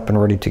set up and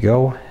ready to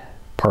go.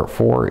 Part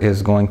 4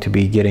 is going to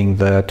be getting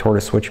the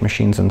Tortoise switch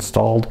machines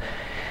installed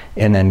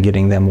and then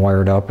getting them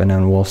wired up, and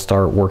then we'll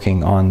start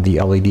working on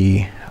the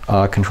LED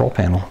control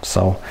panel.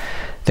 So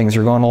things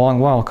are going along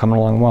well, coming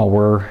along well.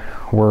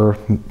 We're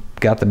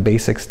got the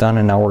basics done,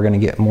 and now we're going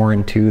to get more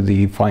into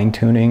the fine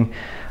tuning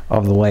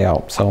of the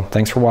layout. So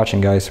thanks for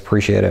watching, guys.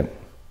 Appreciate it.